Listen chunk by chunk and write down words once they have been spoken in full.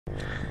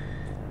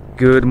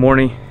Good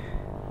morning.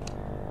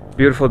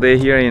 Beautiful day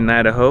here in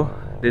Idaho.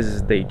 This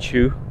is day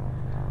 2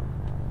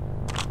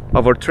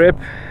 of our trip,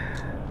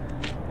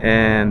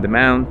 and the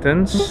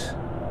mountains,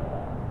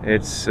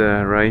 it's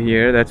right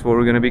here. That's where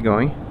we're gonna be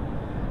going.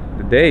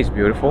 The day is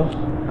beautiful.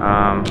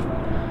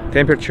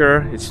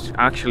 Temperature, it's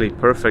actually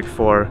perfect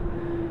for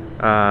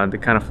the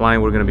kind of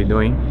flying we're gonna be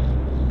doing.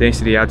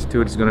 Density,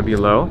 altitude is gonna be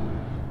low.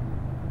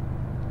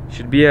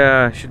 Should be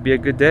a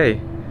good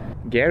day.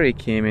 Gary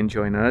came and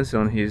joined us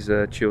on his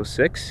Chill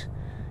 6.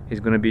 He's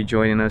gonna be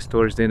joining us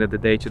towards the end of the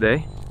day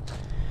today.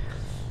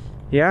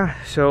 Yeah,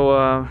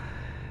 so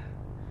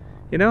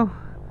you know,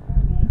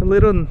 a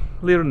little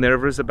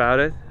nervous about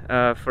it.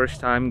 First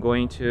time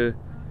going to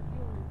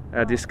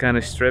this kind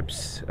of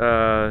strips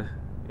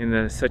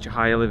in such a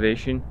high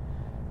elevation,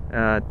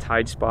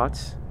 tight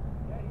spots.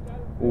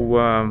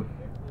 We'll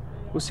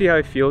see how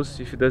it feels.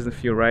 If it doesn't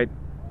feel right,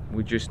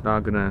 we're just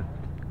not gonna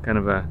kind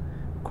of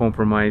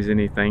compromise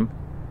anything.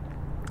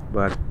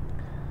 But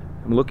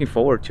I'm looking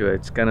forward to it.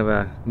 It's kind of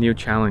a new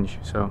challenge.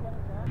 So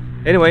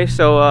anyway,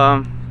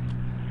 so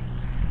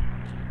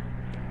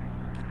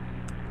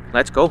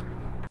let's go.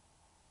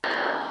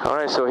 All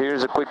right, so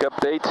here's a quick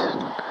update.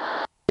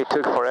 It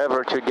took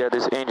forever to get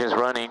these engines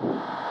running.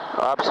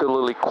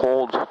 Absolutely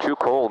cold, too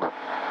cold.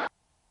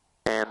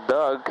 And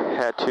Doug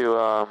had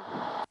to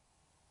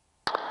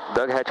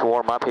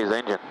warm up his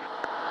engine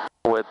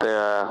with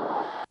the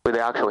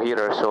actual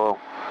heater. So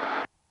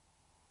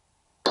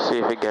see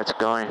if it gets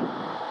going.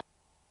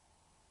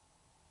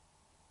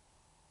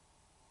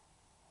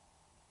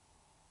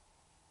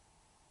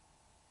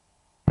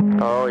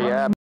 Oh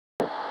yeah,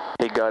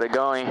 he got it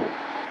going.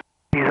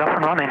 He's up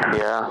and running.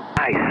 Yeah.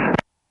 Nice.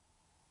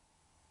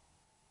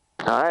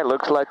 Alright,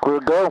 looks like we'll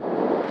go.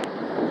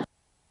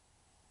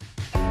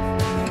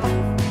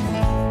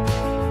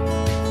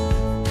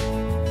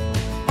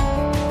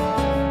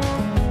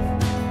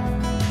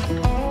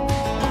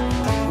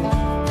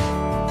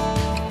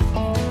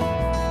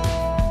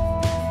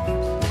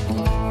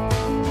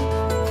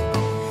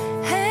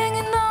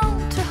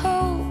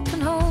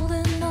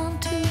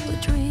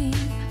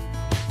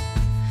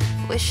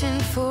 Wishing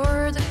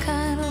for the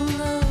kind of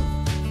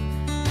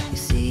love you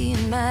see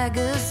in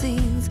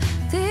magazines.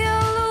 The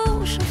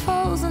illusion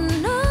falls and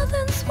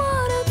nothing's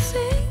what it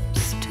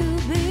seems to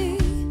be.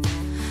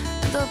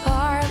 The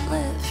part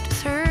left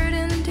is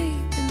hurting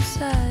deep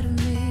inside of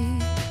me.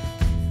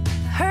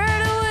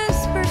 Heard a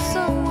whisper,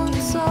 someone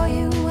saw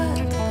you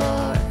at the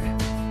bar.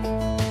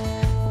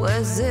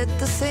 Was it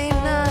the same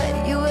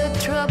night you had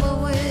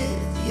trouble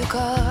with your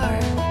car?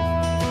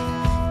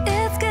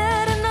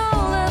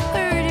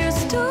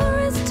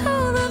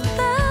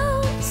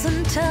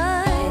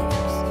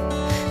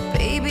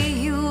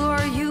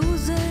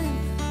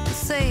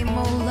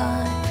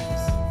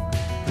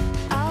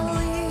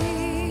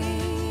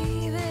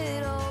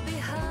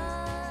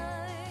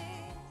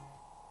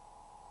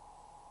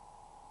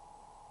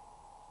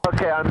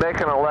 Okay, I'm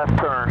making a left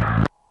turn.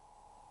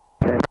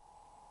 Okay.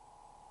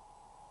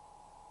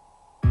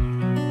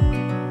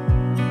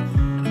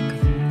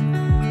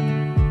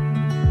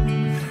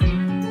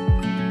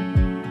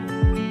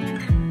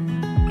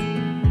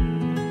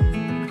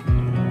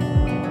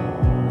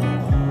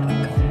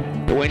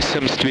 The wind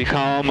seems to be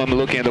calm. I'm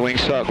looking at the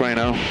wingstock right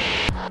now.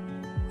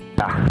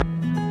 Yeah.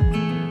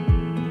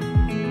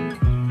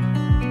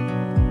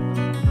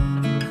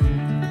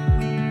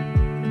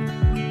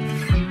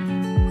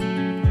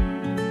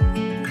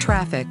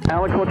 Traffic.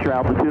 Alex, what's your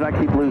altitude? I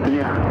keep losing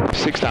you.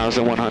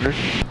 6,100.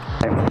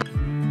 Okay.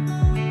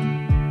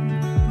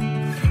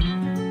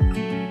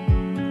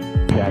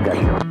 Yeah, I got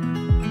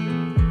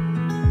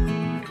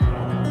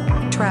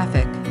you.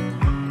 Traffic.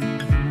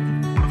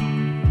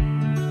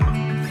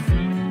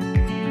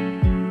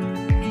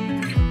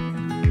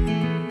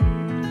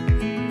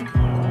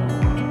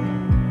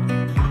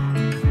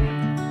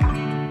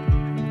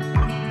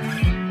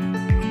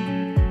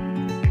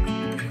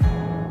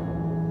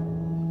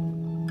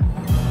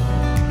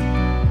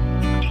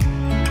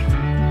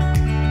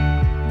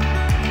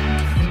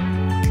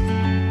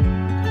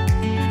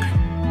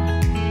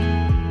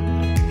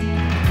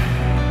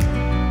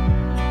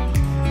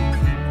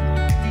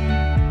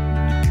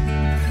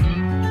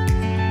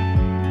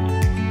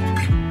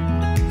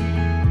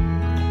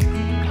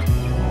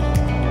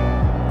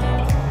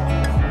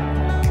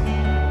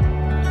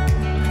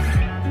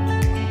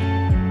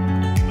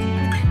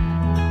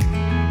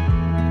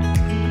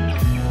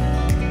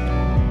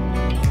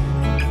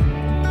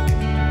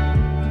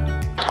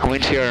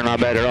 Winds here are not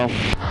bad at all.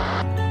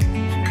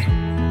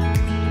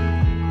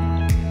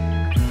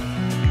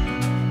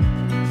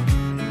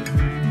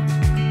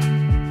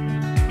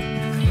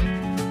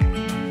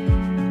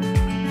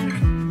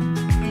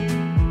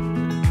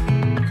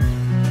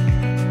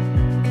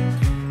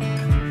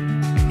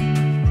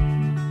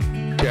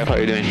 Jeff, how are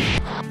you doing?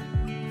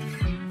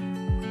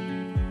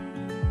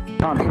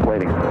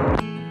 Contemplating.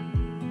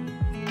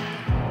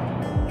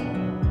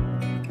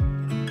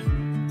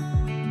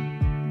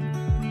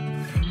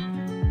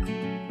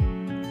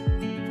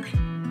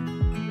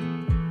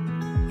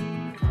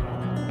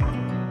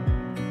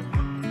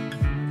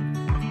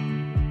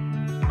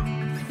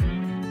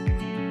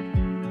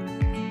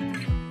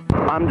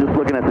 I'm just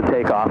looking at the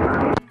takeoff.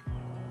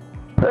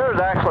 There's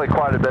actually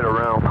quite a bit of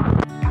room.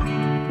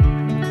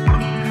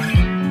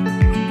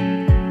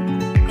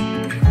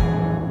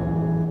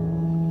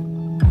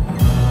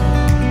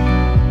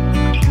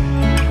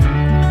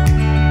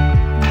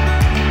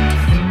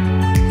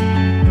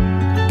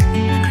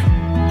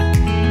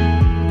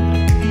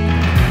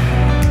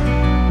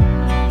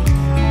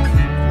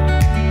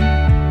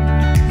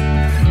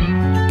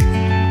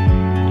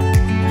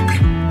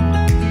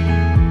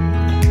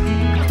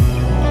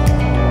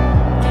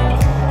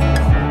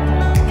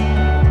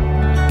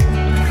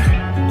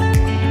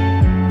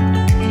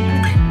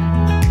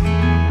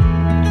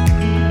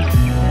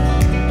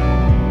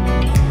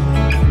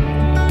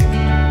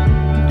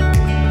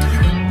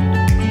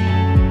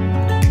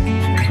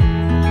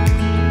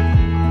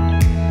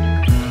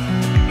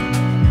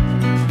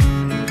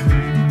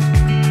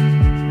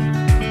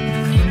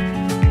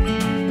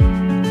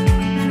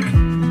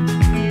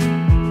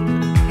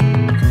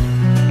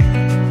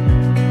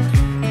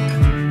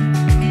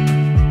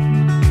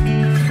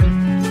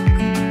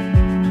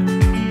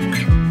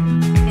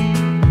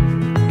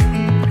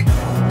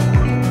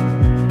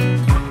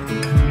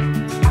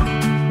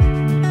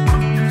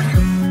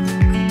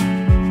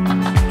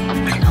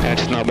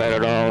 Not bad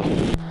at all.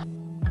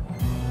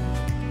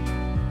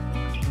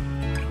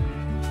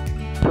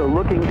 So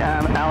looking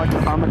at Alex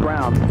on the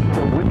ground,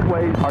 so which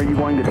way are you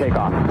going to take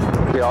off?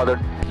 The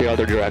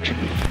other direction.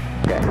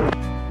 Okay.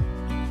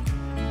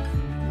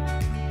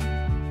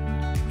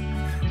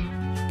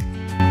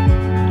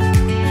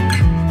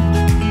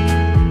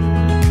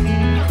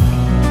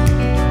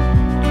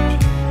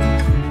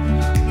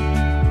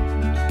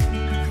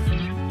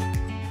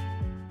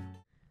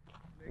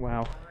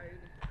 Wow.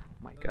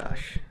 My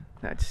gosh.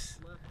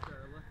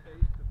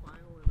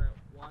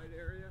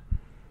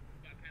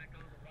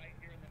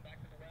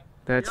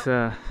 That's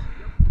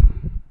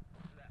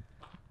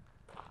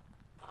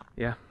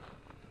yeah,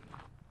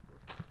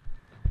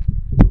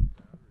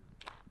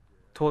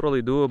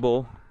 totally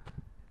doable.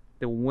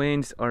 The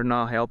winds are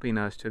not helping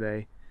us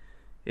today.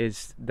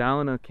 It's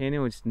down a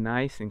canyon, it's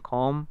nice and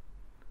calm,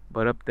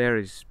 but up there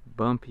is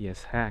bumpy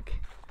as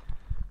heck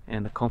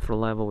and the comfort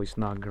level is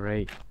not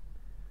great.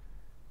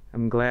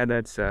 I'm glad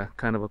that's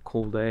kind of a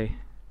cool day.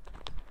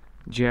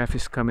 Jeff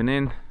is coming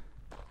in.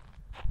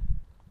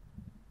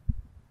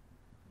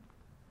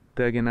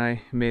 Doug and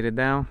I made it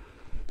down.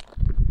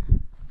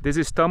 This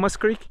is Thomas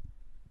Creek?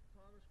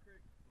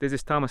 This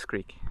is Thomas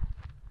Creek.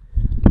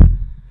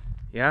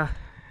 Yeah.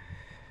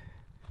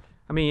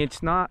 I mean,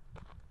 it's not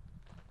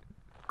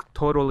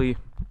totally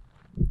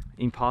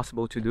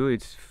impossible to do.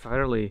 It's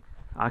fairly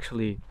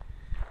actually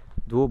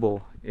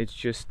doable. It's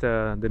just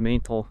the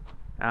mental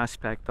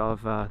aspect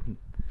of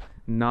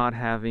not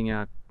having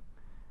a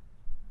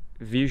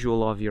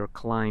visual of your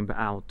climb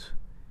out.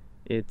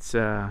 It's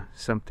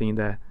something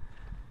that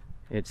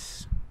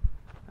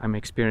I'm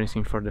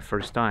experiencing for the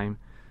first time,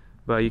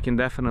 but you can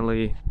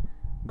definitely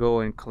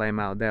go and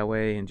climb out that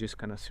way and just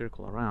kind of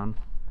circle around.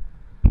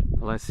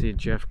 Let's see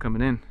Jeff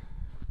coming in.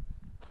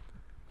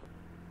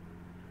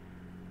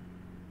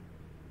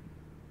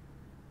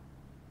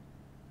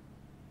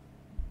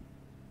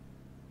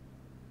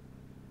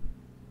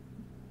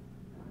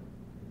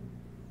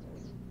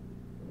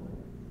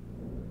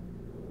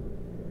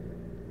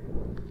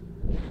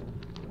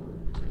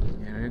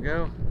 There you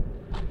go.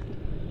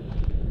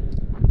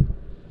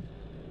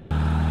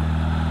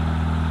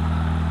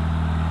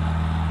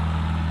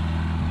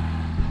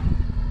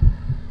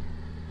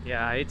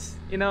 Yeah, it's,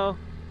 you know,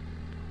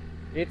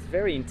 it's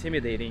very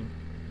intimidating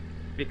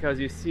because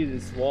you see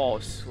these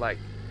walls, like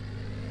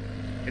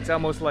it's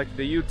almost like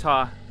the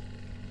Utah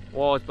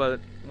walls, but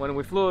when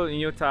we flew in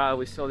Utah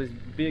we saw these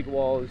big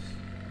walls.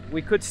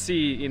 We could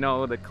see, you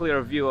know, the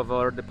clear view of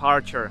our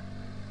departure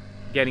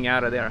getting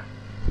out of there.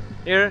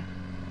 Here,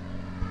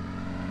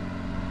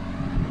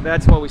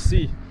 that's what we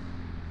see.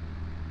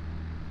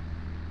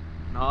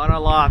 Not a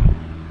lot.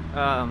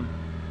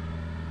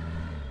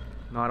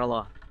 Not a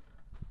lot.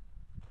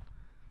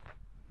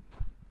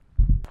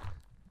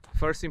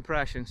 First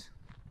impressions.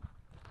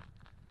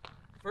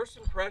 First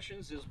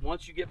impressions is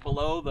once you get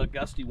below the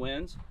gusty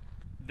winds,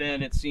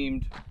 then it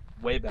seemed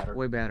way better.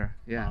 Way better,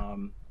 yeah.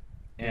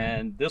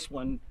 And this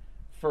one,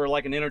 for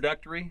like an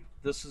introductory,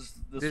 this is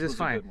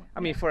fine. a good one. I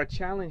mean, for a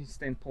challenge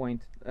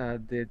standpoint, I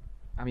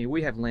mean,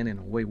 we have landed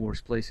in way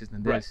worse places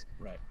than this.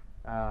 Right.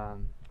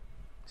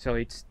 So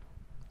it's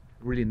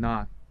really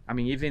not. I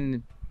mean,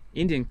 even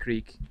Indian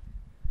Creek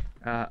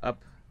up,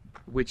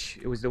 which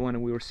it was the one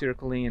we were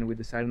circling and we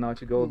decided not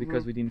to go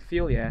because we didn't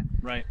feel yet.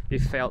 Right. It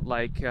felt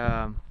like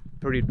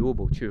pretty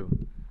doable too.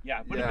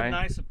 Yeah, it would have been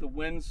nice if the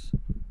winds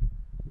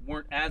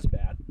weren't as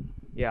bad.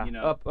 Yeah, you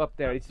know, up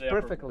there, it's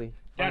perfectly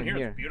down fine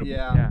here. It's beautiful.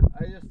 Yeah,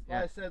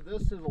 like I said,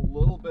 this is a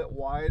little bit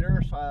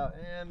wider, so I thought,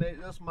 maybe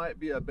this might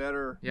be a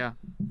better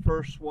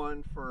first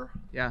one for.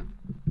 Yeah,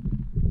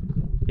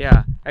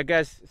 I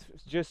guess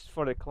just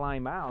for the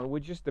climb out,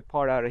 we just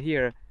depart out of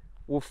here.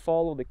 We'll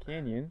follow the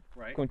canyon,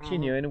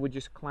 continue, and we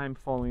just climb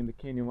following the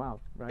canyon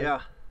out, right?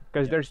 Yeah.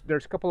 Because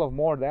there's a couple of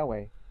more that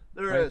way.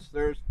 There is.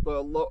 There's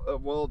the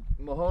well,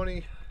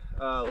 Mahoney,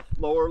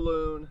 lower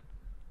loon,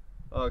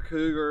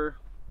 Cougar.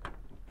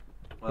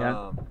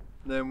 Yeah.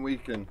 Then we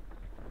can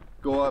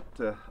go up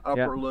to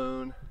upper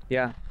loon.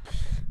 Yeah.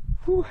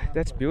 Whew,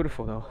 that's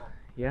beautiful though.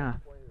 Yeah.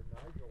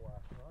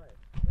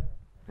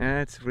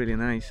 That's really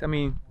nice. I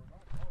mean,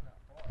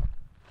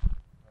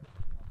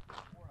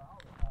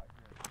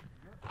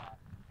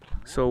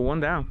 so one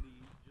down.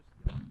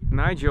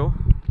 Nigel,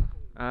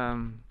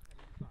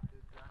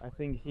 I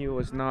think he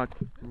was not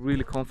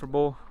really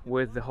comfortable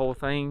with the whole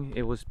thing.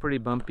 It was pretty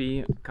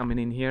bumpy coming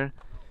in here,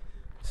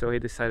 so he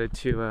decided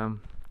to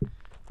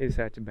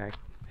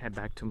head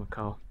back to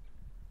Macau.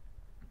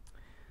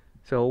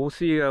 So we'll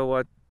see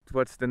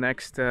what's the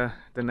next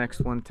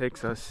one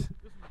takes us.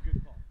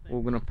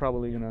 We're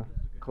probably gonna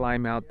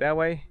climb out that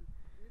way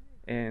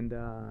and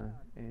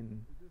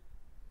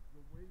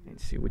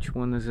see which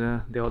one is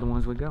the other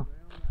ones we go.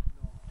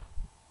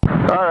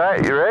 All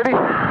right, you ready?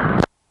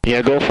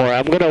 Yeah, go for it.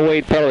 I'm gonna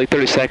wait probably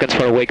 30 seconds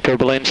for a wake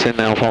turbulence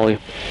and I'll follow you.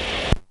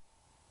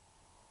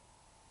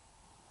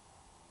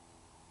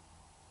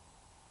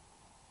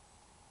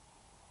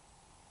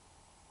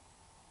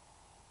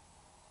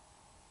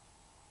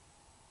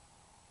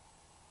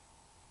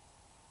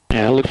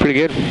 Yeah, look pretty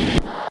good.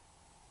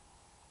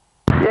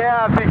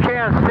 Yeah, if you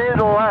can, stay to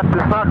the left.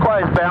 It's not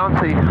quite as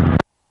bouncy.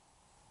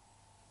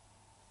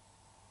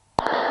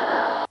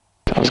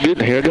 Sounds good.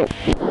 Here we go.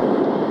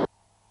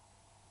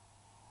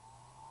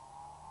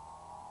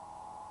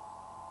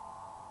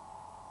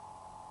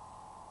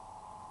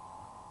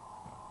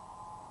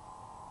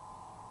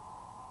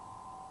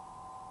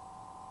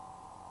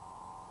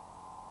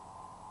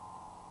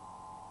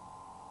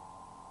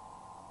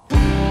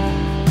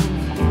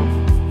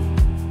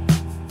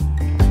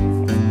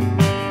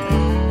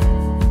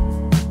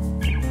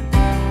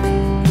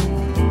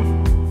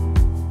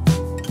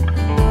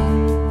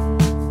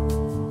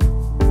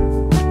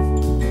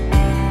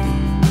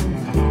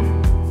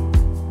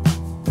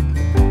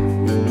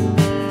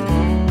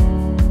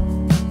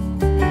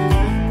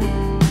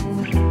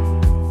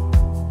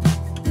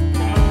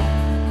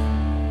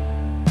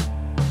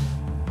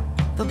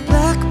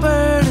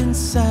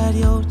 Inside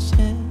your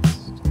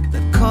chest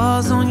that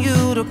calls on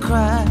you to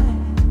cry.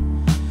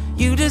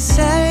 You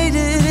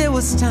decided it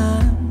was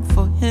time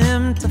for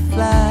him to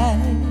fly.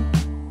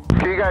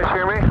 Can you guys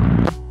hear me?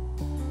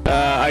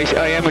 I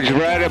am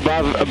right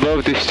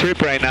above the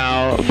strip right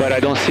now, but I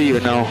don't see you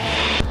now.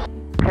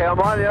 Okay, I'm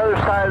on the other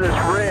side of this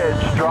ridge,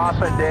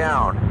 dropping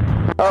down.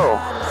 Oh.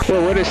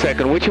 Well, wait a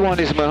second. Which one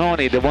is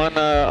Mahoney? The one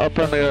up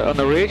on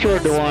the ridge or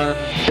the one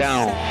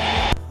down?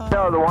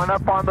 No, the one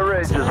up on the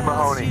ridge is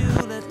Mahoney.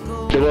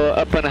 The one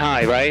up and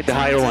high, right? The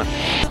higher one.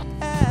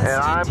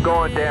 And I'm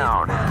going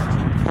down.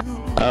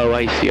 Oh,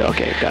 I see.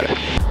 Okay, got it.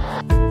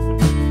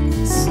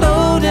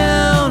 Slow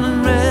down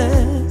and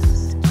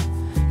rest.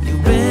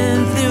 You've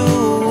been through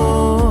a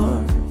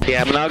war.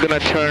 Yeah, I'm not gonna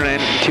turn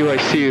until I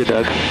see you,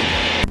 Doug.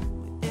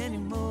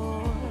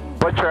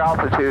 What's your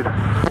altitude?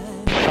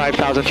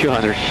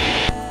 5,200.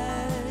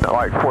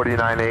 Like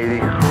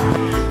 4980.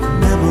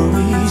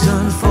 Memories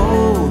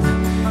unfold,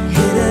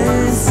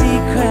 hidden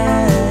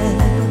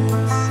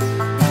secrets,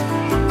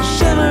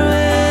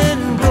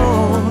 shimmering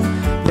gold.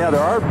 Yeah,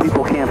 there are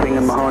people camping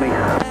in Mahoney.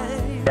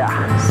 Yeah.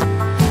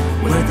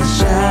 Where the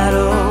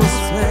shadows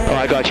play. Oh,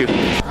 I got you.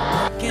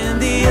 In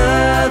the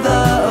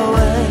other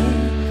way,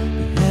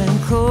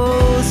 behind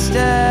closed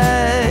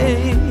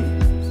eyes.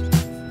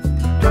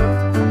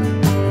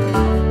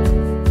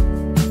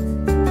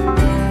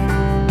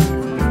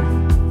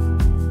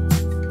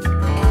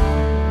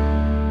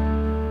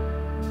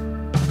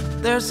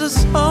 There's a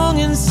song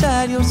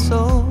inside your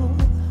soul,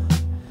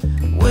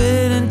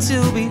 waiting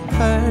to be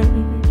heard.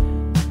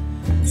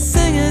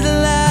 Sing it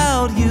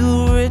aloud,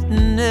 you've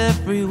written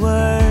every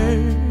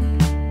word.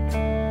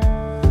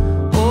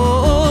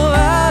 Oh,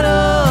 out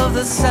of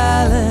the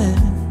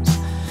silence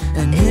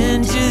and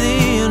into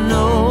the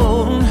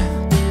unknown.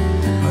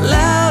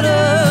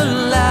 Louder,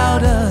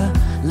 louder,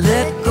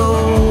 let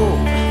go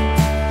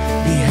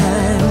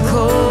behind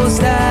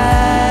closed eyes.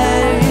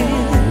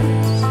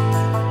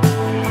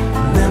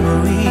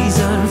 Memories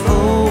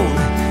unfold,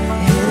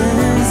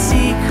 hidden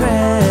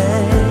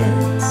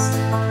secrets,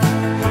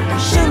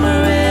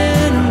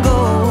 shimmering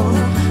gold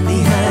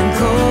behind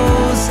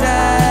closed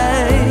eyes.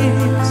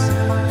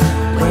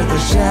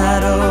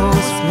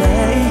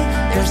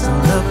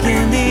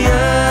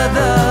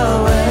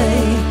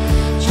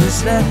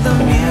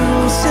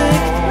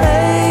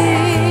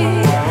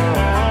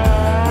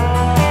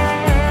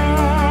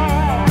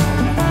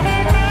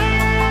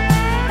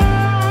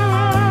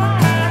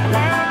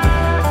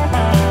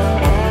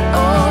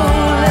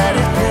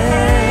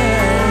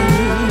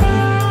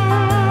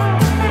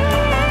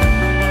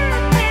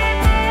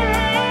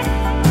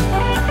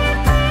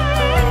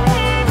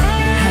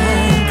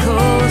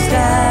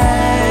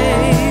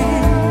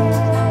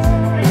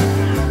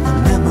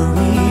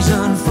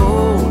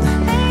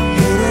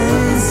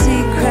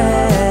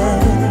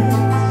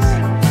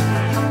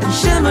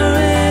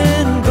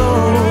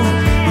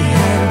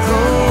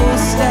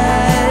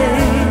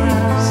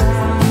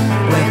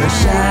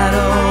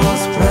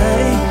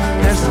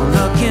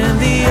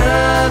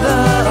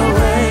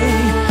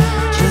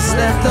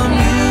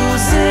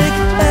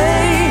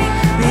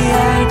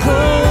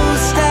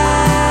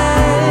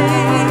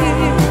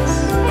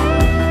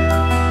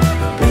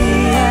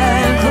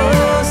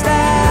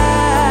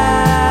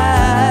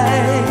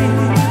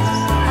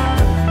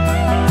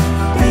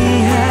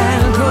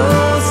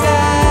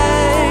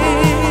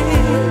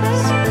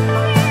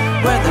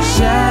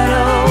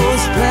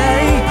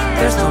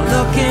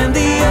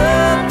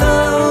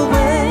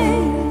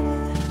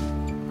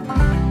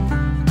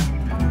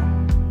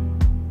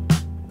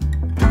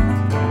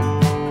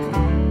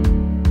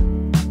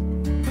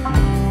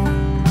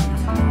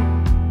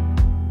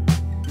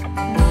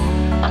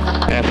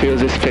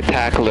 was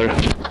spectacular.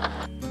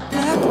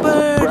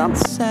 Blackbird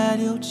inside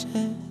your chest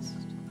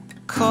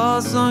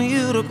calls on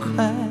you to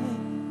cry.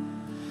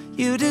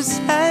 You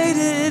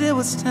decided it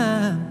was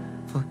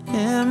time for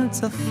him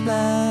to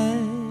fly.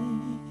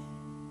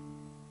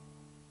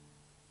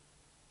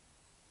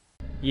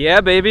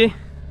 Yeah, baby.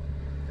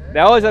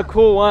 That was a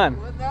cool one.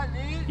 Wasn't that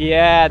neat?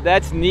 Yeah,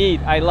 that's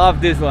neat. I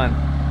love this one.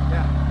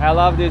 Yeah. I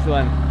love this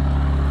one.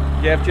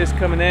 Jeff just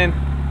coming in.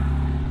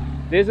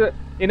 This,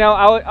 you know,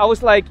 I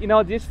was like, you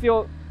know,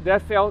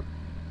 that felt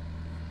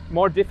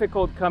more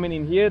difficult coming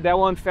in here. That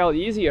one felt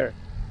easier.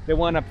 The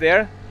one up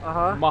there,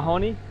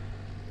 Mahoney.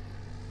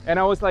 And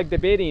I was like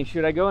debating,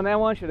 should I go on that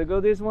one? Should I go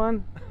this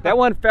one? That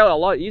one felt a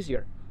lot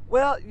easier.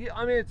 Well,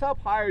 I mean, it's up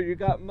higher. You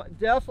got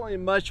definitely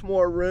much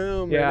more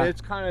room. Yeah. And it's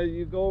kind of,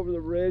 you go over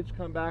the ridge,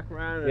 come back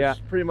around, and it's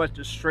pretty much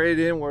just straight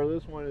in, where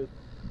this one is,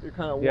 you're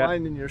kind of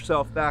winding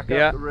yourself back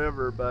up the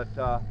river. But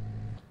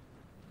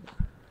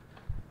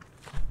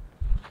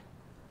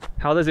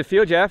how does it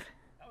feel, Jeff?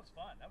 That was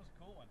fun. That was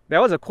a cool one.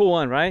 That was a cool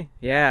one, right?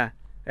 Yeah,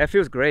 that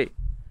feels great.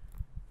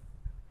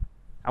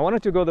 I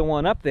wanted to go the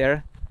one up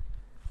there,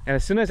 and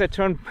as soon as I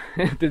turned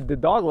the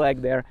dog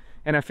leg there,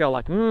 and I felt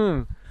like,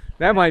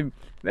 that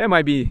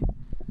might be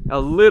a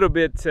little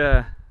bit.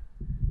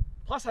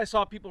 Plus, I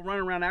saw people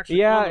running around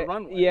actually on the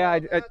runway. Yeah,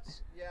 with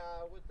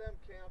them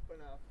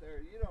camping out there,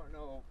 you don't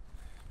know.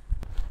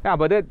 Yeah,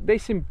 but they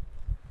seem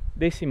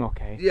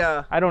okay.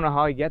 Yeah. I don't know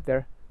how I get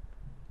there.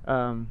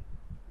 Well,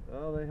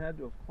 they had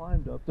to have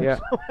climbed up there.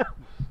 Yeah.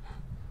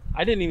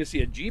 I didn't even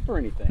see a Jeep or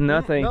anything.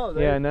 Nothing. No,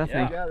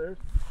 nothing. Yeah, there's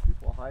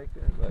people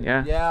hiking. But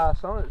Yeah.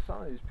 some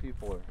of these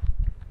people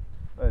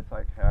are. It's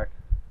like heck.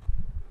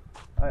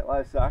 I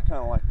kind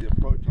of like the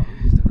approach on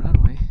It's the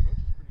runway.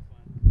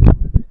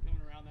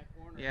 Coming around that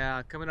corner.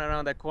 Yeah, coming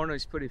around that corner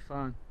is pretty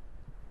fun.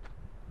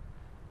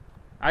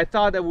 I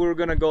thought that we were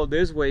gonna go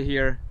this way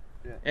here,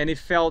 and it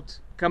felt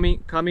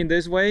coming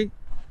this way,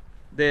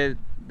 the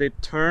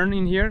turn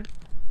in here,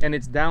 and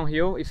it's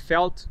downhill. It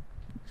felt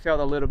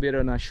a little bit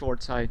on a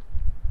short side.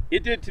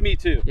 It did to me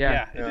too.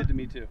 Yeah. It did to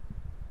me too.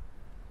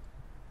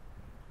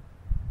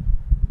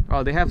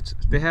 Oh, they have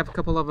a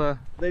couple of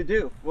They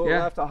do. We'll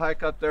have to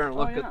hike up there and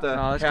look at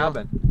the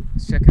cabin.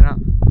 Let's check it out.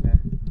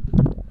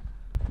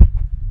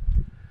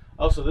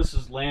 Oh, so this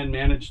is land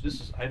managed. This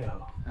is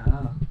Idaho.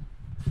 Oh.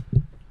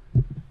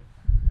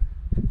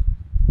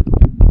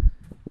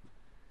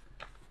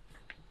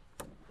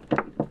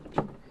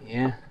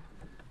 Yeah.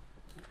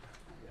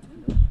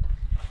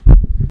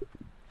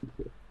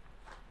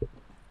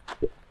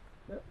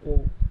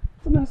 Well,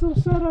 It's a nice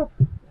little setup.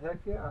 heck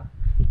yeah.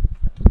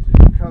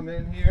 You come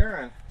in here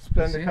and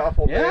spend a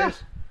couple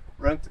days,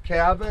 rent the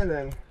cabin,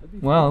 and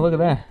Wow, look at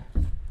that.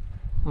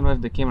 I don't know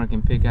if the camera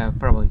can pick up.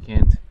 Probably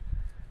can't.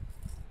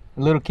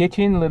 A little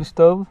kitchen, a little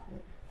stove,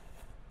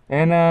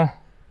 and a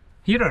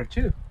heater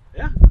too.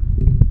 Yeah.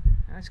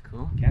 That's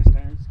cool. Cast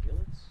iron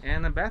skillets.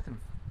 And a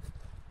bathroom.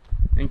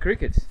 And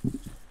crickets.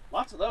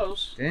 Lots of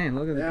those. Dang,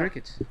 look at the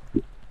crickets.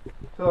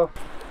 so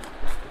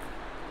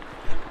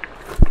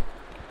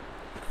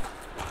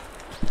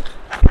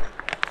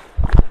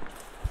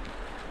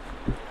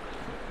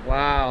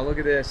Wow, look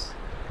at this.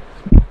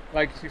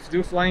 Like if you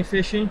do flying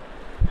fishing,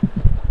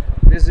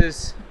 this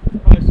is,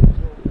 Probably some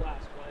little glass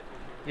fly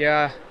fishing.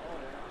 yeah.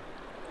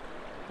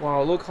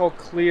 Wow, look how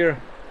clear.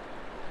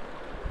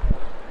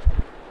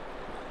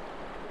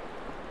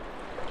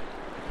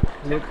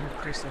 Look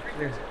how crystal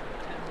clear.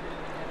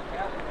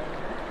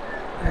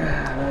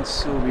 Ah, that's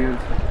so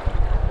beautiful.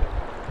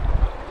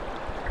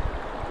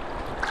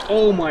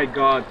 Oh my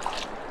God.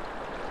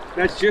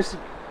 That's just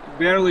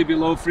barely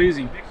below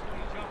freezing.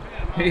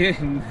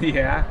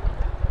 Yeah.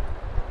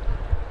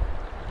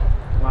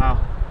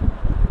 Wow.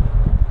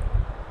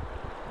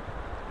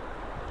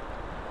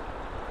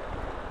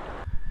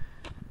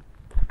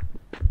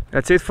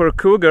 That's it for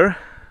Cougar.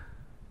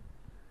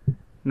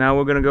 Now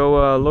we're gonna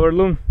go Lower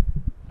Loon.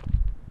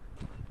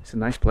 It's a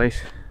nice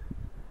place.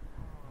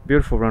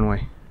 Beautiful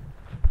runway.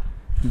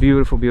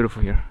 Beautiful,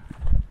 beautiful here.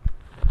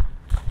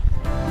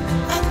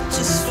 I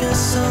just feel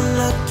so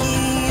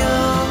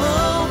lucky.